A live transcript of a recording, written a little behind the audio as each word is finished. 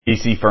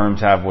VC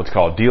firms have what's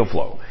called deal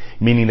flow,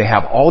 meaning they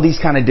have all these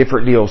kind of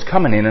different deals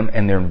coming in them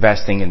and they're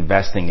investing.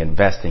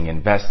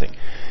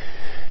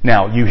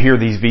 Now, you hear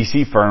these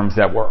VC firms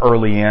that were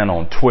early in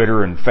on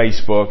Twitter and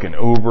Facebook and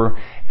Uber,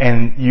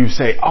 and you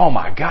say, oh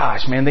my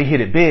gosh, man, they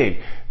hit it big.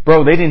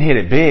 Bro, they didn't hit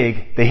it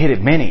big, they hit it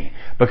many.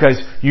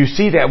 Because you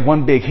see that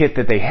one big hit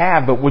that they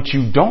have, but what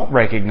you don't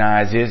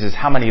recognize is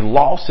how many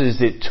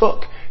losses it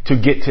took to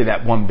get to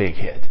that one big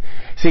hit.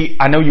 See,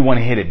 I know you want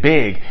to hit it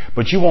big,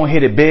 but you won't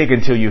hit it big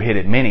until you hit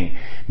it many.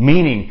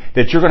 Meaning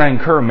that you're going to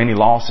incur many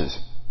losses.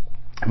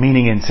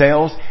 Meaning in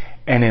sales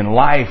and in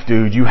life,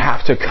 dude, you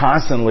have to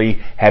constantly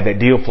have that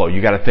deal flow.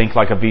 You got to think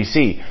like a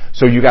VC.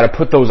 So you got to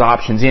put those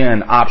options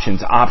in, options.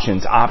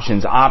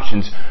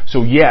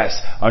 So yes,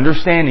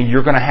 understanding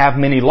you're going to have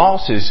many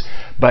losses,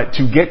 but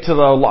to get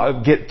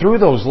through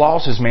those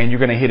losses, man, you're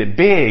going to hit it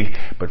big.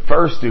 But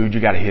first, dude, you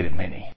got to hit it many.